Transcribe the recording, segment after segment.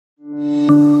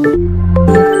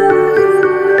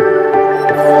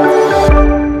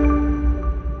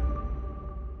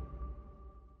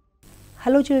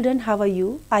Hello children, how are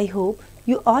you? I hope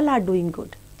you all are doing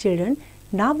good. Children,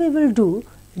 now we will do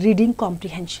reading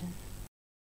comprehension.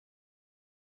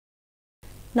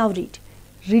 Now read.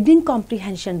 Reading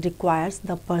comprehension requires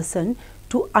the person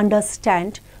to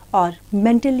understand or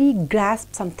mentally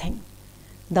grasp something.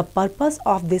 The purpose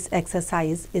of this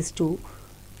exercise is to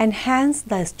enhance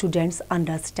the students'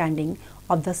 understanding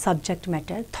of the subject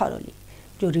matter thoroughly.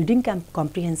 जो reading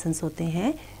comprehensions होते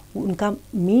हैं उनका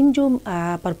main जो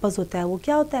purpose होता है वो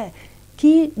क्या होता है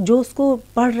कि जो उसको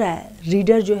पढ़ रहा है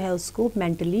रीडर जो है उसको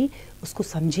मेंटली उसको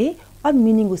समझे और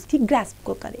मीनिंग उसकी ग्रैस्प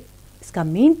को करे. इसका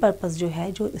मेन पर्पस जो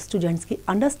है जो स्टूडेंट्स की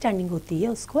अंडरस्टैंडिंग होती है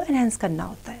उसको एनहांस करना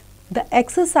होता है. The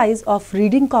exercise of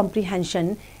reading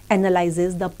comprehension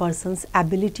analyzes the person's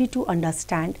ability to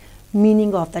understand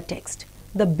meaning of the text.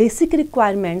 The basic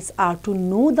requirements are to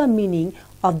know the meaning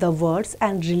of the words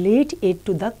and relate it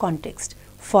to the context,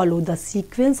 follow the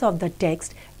sequence of the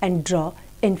text and draw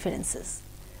inferences.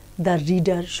 The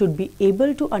reader should be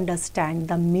able to understand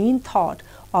the main thought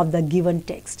of the given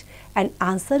text and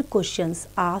answer questions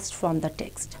asked from the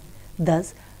text.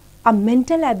 Thus, a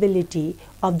mental ability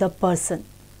of the person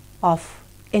of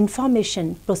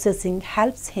information processing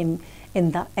helps him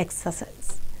in the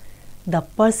exercise. The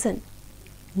person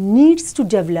needs to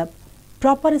develop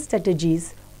proper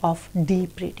strategies of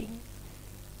deep reading.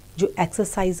 जो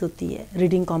exercise होती है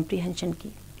reading comprehension की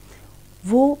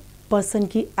वो person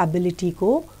की ability को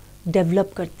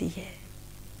develop करती है.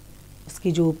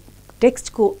 उसकी जो टेक्स्ट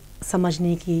को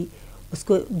समझने की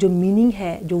उसको जो मीनिंग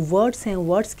है जो वर्ड्स हैं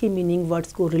वर्ड्स की मीनिंग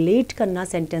वर्ड्स को रिलेट करना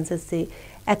सेंटेंसेस से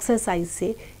एक्सरसाइज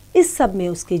से इस सब में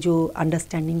उसकी जो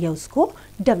अंडरस्टैंडिंग है उसको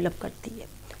डेवलप करती है.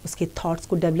 उसके थॉट्स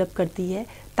को डेवलप करती है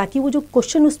ताकि वो जो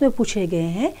क्वेश्चन उसमें पूछे गए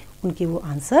हैं उनके वो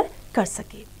आंसर कर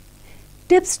सके.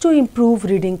 Tips to improve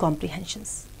reading comprehensions.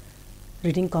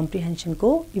 Reading comprehension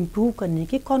को इम्प्रूव करने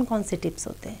के कौन कौन से टिप्स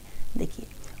होते हैं देखिए.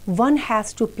 One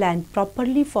has to plan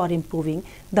properly for improving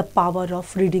the power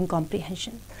of reading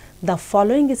comprehension. The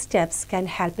following steps can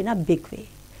help in a big way.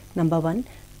 Number 1,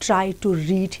 try to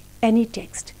read any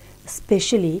text,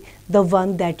 especially the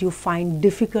one that you find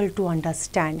difficult to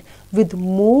understand, with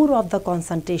more of the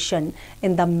concentration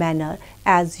in the manner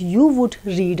as you would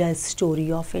read a story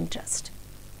of interest.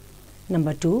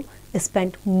 Number 2,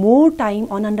 spend more time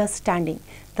on understanding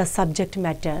the subject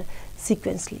matter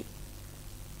sequentially.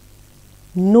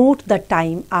 Note the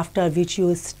time after which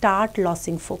you start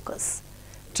losing focus.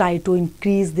 Try to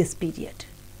increase this period.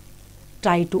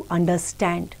 Try to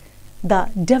understand the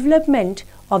development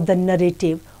of the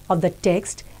narrative of the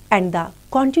text and the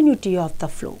continuity of the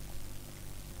flow.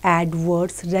 Add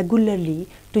words regularly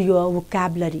to your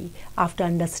vocabulary after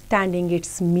understanding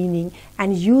its meaning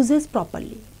and uses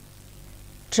properly.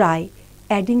 Try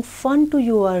adding fun to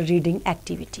your reading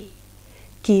activity.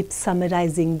 Keep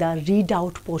summarizing the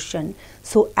read-out portion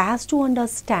so as to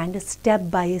understand step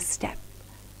by step.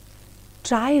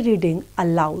 Try reading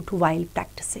aloud while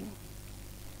practicing.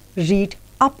 Read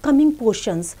upcoming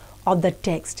portions of the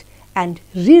text and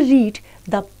reread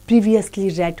the previously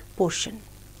read portion.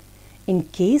 In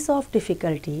case of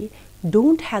difficulty,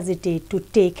 don't hesitate to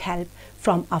take help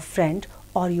from a friend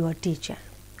or your teacher.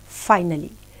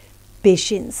 Finally,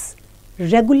 patience,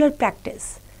 regular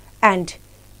practice, and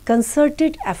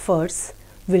concerted efforts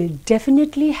will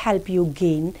definitely help you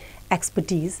gain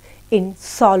expertise in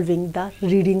solving the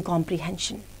reading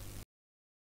comprehension.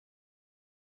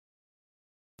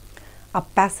 A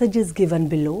passage is given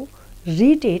below.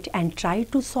 Read it and try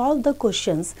to solve the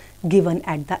questions given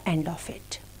at the end of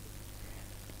it.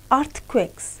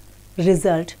 Earthquakes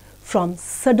result from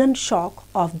sudden shock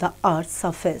of the earth's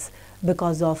surface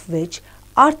because of which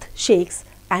earth shakes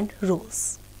and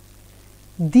rolls.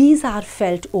 These are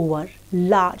felt over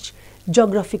large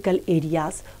geographical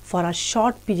areas for a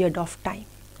short period of time.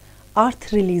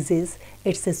 Earth releases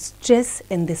its stress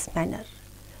in this manner.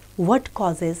 What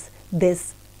causes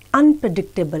this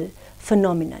unpredictable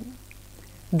phenomenon?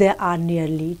 There are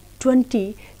nearly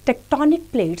 20 tectonic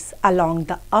plates along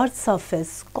the Earth's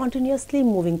surface continuously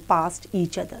moving past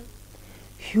each other.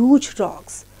 Huge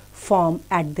rocks form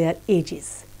at their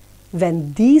edges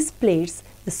when these plates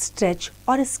stretch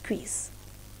or squeeze.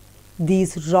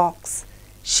 These rocks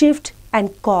shift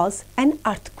and cause an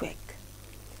earthquake.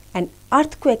 An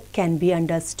earthquake can be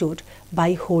understood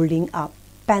by holding a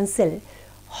pencil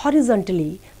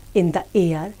horizontally in the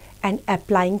air and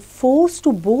applying force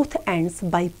to both ends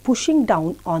by pushing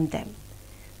down on them.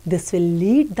 This will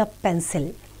lead the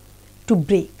pencil to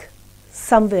break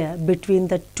somewhere between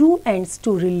the two ends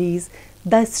to release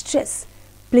the stress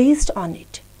placed on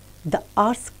it. The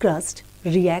Earth's crust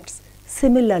reacts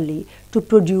similarly to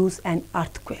produce an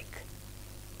earthquake.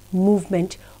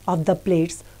 Movement of the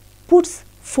plates puts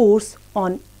force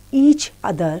on each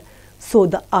other, so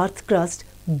the earth crust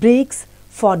breaks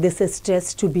for this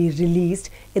stress to be released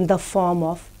in the form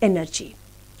of energy.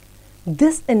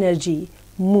 This energy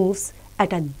moves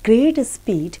at a great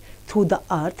speed through the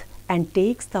earth and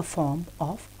takes the form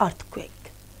of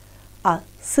earthquake. A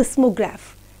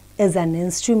seismograph is an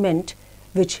instrument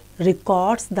which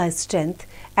records the strength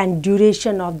and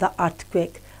duration of the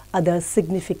earthquake. Other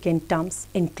significant terms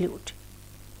include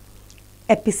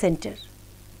epicenter,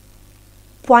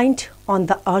 point on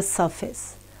the earth's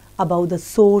surface above the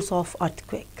source of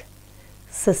earthquake.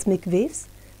 Seismic waves,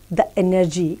 the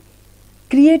energy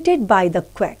created by the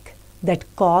quake that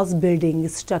cause building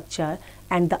structure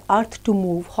and the earth to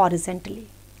move horizontally.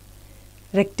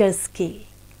 Richter scale,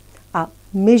 a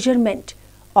measurement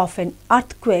of an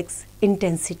earthquake's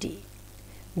intensity.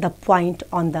 The point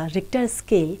on the Richter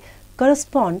scale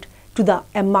corresponds to the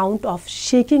amount of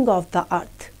shaking of the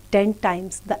earth, 10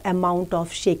 times the amount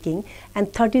of shaking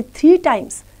and 33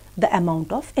 times the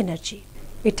amount of energy.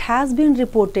 It has been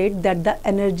reported that the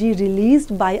energy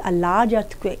released by a large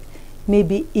earthquake may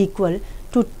be equal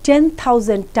to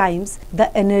 10,000 times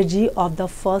the energy of the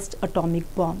first atomic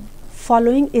bomb.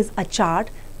 Following is a chart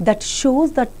that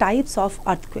shows the types of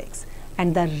earthquakes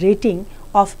and the rating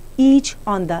of each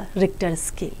on the Richter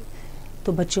scale.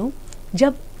 तो बच्चों,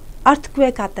 जब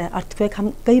earthquake आता है, earthquake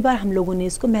हम कई बार हम लोगों ने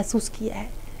इसको महसूस किया है।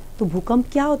 तो भूकंप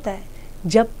क्या होता है?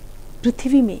 जब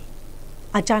पृथ्वी में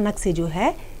अचानक से जो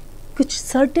है कुछ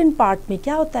सर्टेन पार्ट में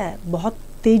क्या होता है, बहुत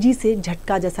तेज़ी से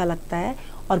झटका जैसा लगता है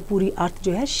और पूरी अर्थ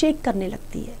जो है शेक करने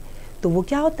लगती है। तो वो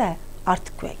क्या होता है?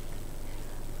 अर्थक्वेक।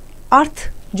 अर्थ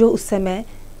जो उस समय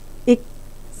एक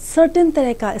सर्टेन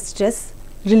तरह का स्ट्रेस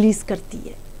रिलीज करती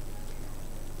है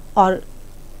और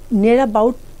नियर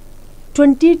अबाउट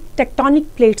 20 टेक्टोनिक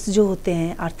प्लेट्स जो होते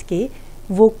हैं अर्थ के,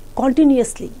 वो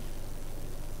कॉन्टिन्यूसली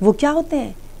वो क्या होते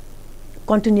हैं?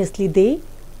 Continuously they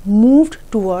moved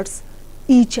towards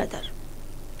each other.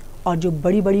 और जो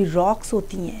बड़ी बड़ी रॉक्स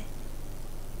होती हैं,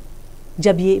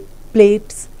 जब ये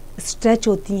प्लेट्स स्ट्रेच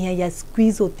होती हैं या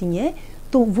स्क्वीज होती हैं,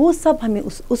 तो वो सब हमें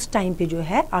उस टाइम पे जो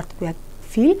है अर्थक्वेक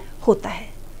फील होता है।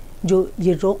 जो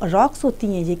ये रॉक्स होती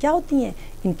हैं, ये क्या होती हैं?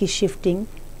 इनकी शिफ्टिंग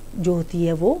जो होती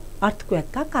है वो अर्थक्वेक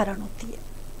का कारण होती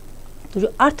है। तो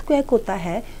जो अर्थक्वेक होता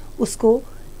है उसको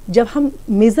जब हम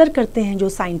मेज़र करते हैं, जो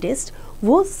साइंटिस्ट,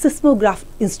 वो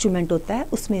सिस्मोग्राफ इंस्ट्रूमेंट होता है,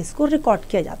 उसमें इसको रिकॉर्ड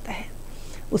किया जाता है।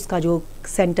 उसका जो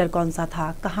सेंटर कौन सा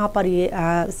था, कहाँ पर ये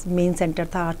मेन सेंटर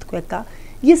था अर्थक्वेक का,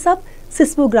 ये सब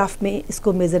सिस्मोग्राफ में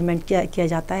इसको मेज़रमेंट किया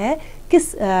जाता है।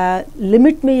 किस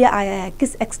लिमिट में ये आया है,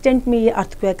 किस एक्सटेंट में ये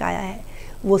अर्थक्वेक आया है,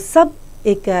 वो सब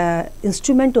एक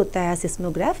इंस्ट्रूमेंट होता है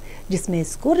सिस्मोग्राफ, जिसमें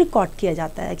इसको रिकॉर्ड किया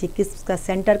जाता है कि किसका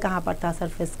सेंटर कहाँ पर था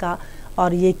सरफेस का,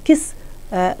 और ये किस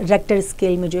रेक्टर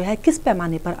स्केल में जो है किस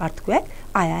पैमाने पर अर्थक्वेक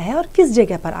आया है और किस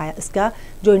जगह पर आया, इसका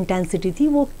जो इंटेंसिटी थी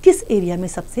वो किस एरिया में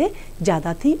सबसे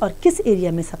ज़्यादा थी और किस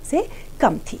एरिया में सबसे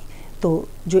कम थी। तो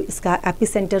जो इसका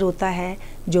एपिसेंटर होता है,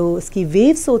 जो इसकी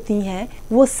वेव्स होती हैं,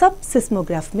 वो सब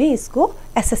सिस्मोग्राफ में इसको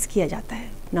एसेस किया जाता है।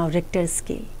 Now Richter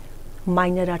scale,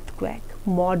 minor earthquake,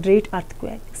 moderate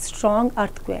earthquake, strong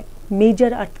earthquake,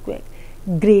 major earthquake,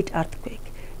 great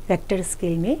earthquake. Richter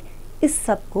scale में इस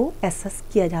सब को एसेस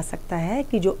किया जा सकता है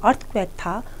कि जो अर्थक्वेक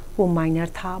था वो माइनर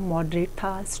था, मॉडरेट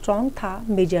था, स्ट्रॉन्ग था,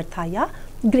 मेजर था या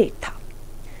ग्रेट था।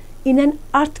 In an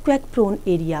earthquake-prone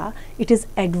area, it is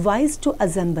advised to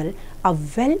assemble a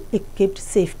well-equipped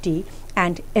safety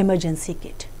and emergency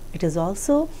kit. It is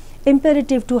also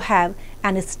imperative to have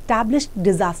an established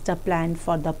disaster plan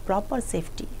for the proper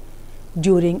safety.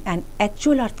 During an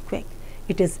actual earthquake,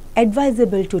 it is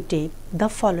advisable to take the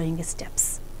following steps.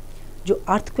 जो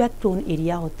earthquake prone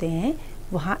area होते हैं,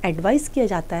 वहाँ advice किया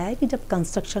जाता है कि जब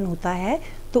construction होता है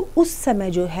तो उस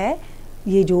समय जो है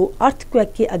ये जो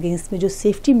अर्थक्वेक के अगेंस्ट में जो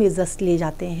सेफ्टी मेजर्स लिए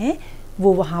जाते हैं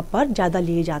वो वहाँ पर ज़्यादा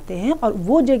लिए जाते हैं और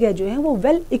वो जगह जो है वो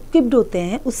वेल इक्विप्ड होते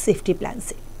हैं उस सेफ्टी प्लान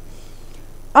से।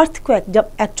 अर्थक्वेक,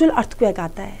 जब एक्चुअल अर्थक्वेक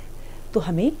आता है तो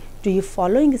हमें जो ये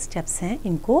फॉलोइंग स्टेप्स हैं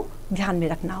इनको ध्यान में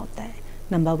रखना होता है।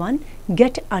 Number 1,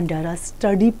 get under a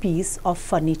study piece of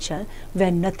furniture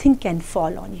when nothing can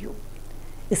fall on you.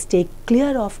 Stay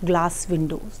clear of glass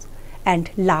Windows and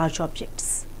large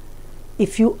objects.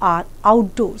 If you are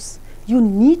outdoors, you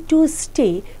need to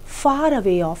stay far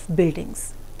away of buildings,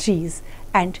 trees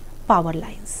and power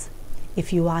lines.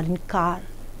 If you are in car,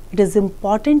 it is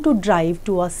important to drive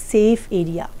to a safe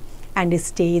area and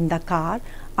stay in the car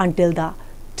until the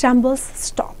trembles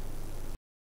stop.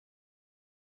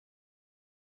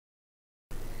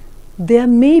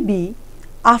 There may be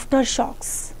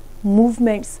aftershocks,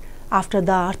 movements after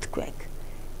the earthquake.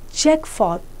 Check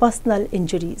for personal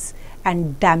injuries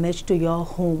and damage to your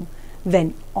home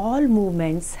when all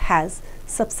movements has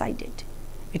subsided.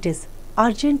 It is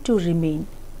urgent to remain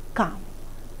calm.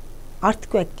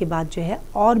 Earthquake के बाद जो है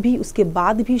और भी उसके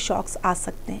बाद भी shocks आ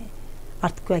सकते हैं,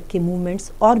 अर्थक्वेक के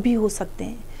मूवमेंट्स और भी हो सकते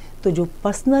हैं। तो जो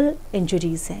पर्सनल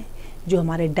इंजरीज़ हैं, जो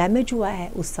हमारे डैमेज हुआ है,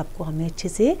 उस सब को हमें अच्छे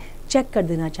से चेक कर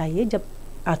देना चाहिए। जब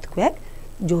अर्थक्वेक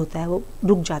जो होता है वो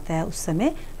रुक जाता है, उस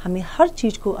समय हमें हर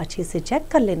चीज़ को अच्छे से चेक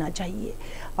कर लेना चाहिए।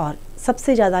 और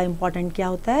सबसे ज़्यादा इम्पॉर्टेंट क्या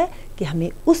होता है कि हमें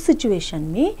उस सिचुएशन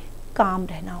में काम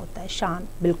रहना होता है, शांत,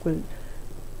 बिल्कुल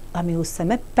हमें उस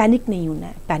समय पैनिक नहीं होना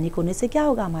है। पैनिक होने से क्या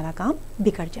होगा, हमारा काम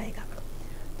बिगड़ जाएगा।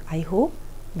 I hope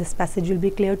this passage will be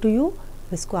clear to you.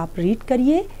 इसको आप रीड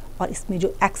करिए और इसमें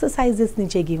जो एक्सरसाइजेस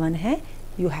नीचे गिवन है,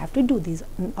 you have to do this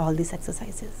all this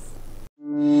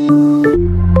exercises.